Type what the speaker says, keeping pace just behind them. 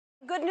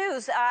good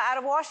news out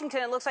of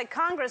Washington. It looks like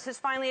Congress has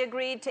finally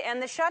agreed to end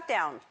the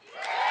shutdown.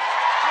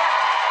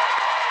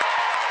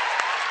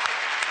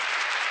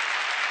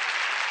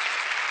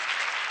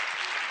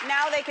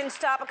 Now they can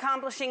stop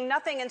accomplishing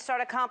nothing and start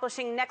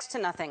accomplishing next to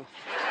nothing.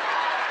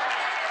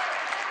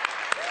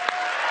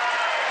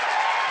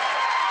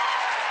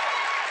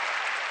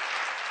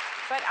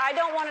 But I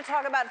don't want to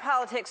talk about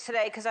politics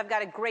today because I've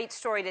got a great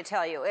story to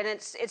tell you. And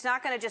it's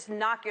not going to just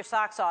knock your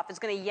socks off. It's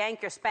going to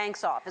yank your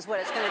Spanx off is what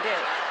it's going to do.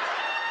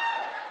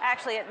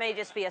 Actually, it may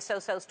just be a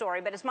so-so story,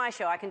 but it's my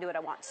show. I can do what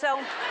I want.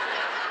 So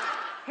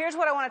here's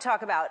what I want to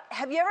talk about.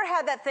 Have you ever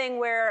had that thing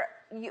where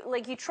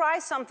you try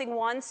something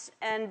once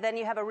and then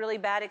you have a really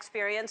bad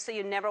experience, so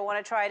you never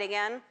want to try it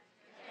again?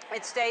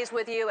 It stays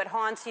with you. It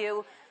haunts you.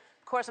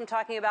 Of course, I'm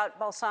talking about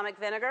balsamic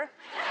vinegar.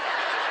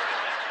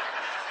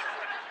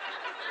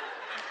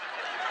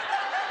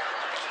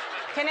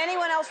 Can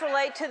anyone else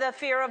relate to the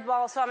fear of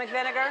balsamic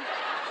vinegar?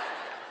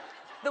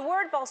 The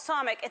word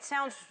balsamic, it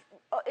sounds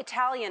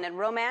Italian and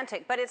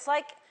romantic, but it's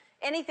like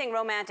anything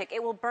romantic.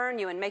 It will burn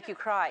you and make you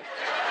cry.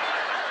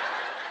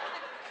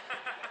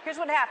 Here's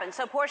what happened.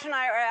 So Portia and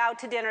I are out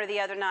to dinner the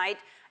other night,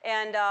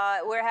 and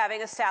we're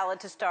having a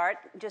salad to start,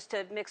 just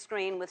to mix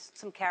green with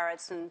some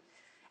carrots. And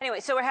anyway,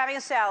 so we're having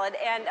a salad,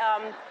 and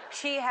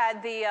she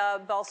had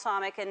the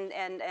balsamic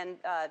and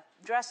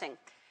dressing.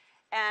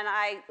 And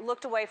I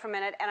looked away for a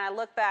minute, and I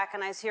looked back,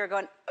 and I see her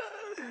going,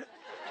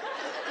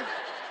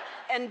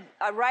 and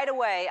right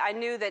away, I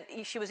knew that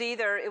she was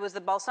either, it was the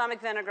balsamic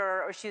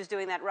vinegar, or she was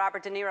doing that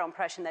Robert De Niro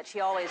impression that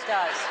she always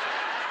does.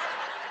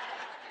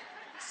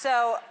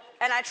 So,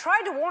 and I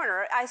tried to warn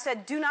her. I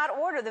said, do not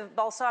order the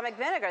balsamic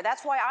vinegar.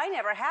 That's why I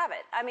never have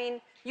it. I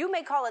mean, you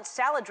may call it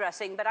salad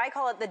dressing, but I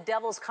call it the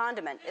devil's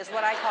condiment, is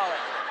what I call it.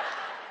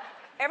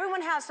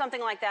 Everyone has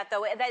something like that,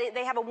 though.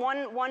 They have a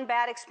one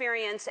bad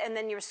experience, and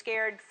then you're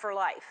scared for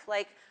life,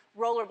 like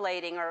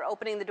rollerblading or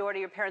opening the door to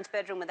your parents'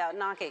 bedroom without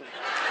knocking.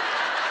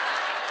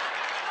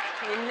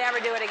 You never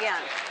do it again.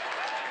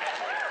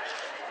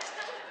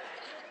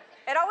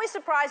 It always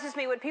surprises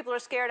me what people are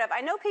scared of.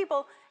 I know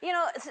people, you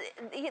know,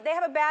 they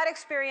have a bad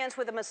experience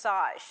with a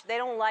massage. They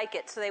don't like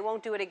it, so they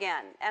won't do it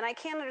again. And I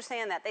can't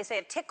understand that. They say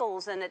it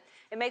tickles and it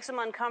makes them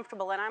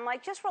uncomfortable. And I'm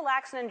like, just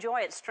relax and enjoy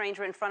it,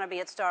 stranger in front of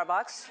me at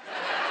Starbucks.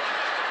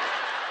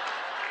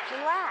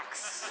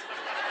 Relax.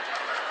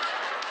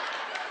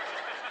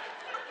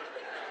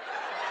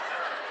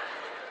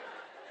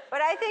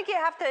 But I think you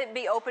have to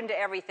be open to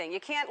everything. You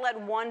can't let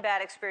one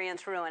bad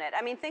experience ruin it.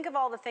 I mean, think of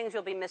all the things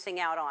you'll be missing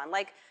out on.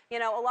 Like, you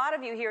know, a lot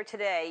of you here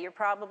today, you're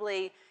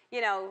probably,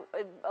 you know,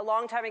 a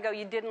long time ago,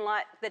 you didn't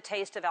like the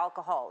taste of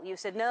alcohol. You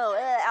said, no,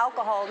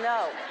 alcohol,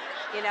 no,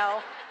 you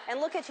know. And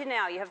look at you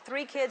now. You have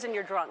 3 kids and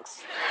you're drunks.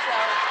 So,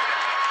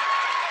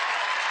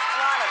 a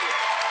lot of you.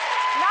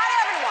 Not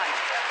everyone.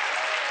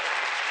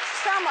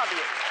 Some of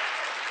you.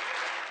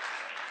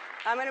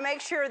 I'm going to make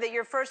sure that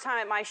your first time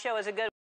at my show is a good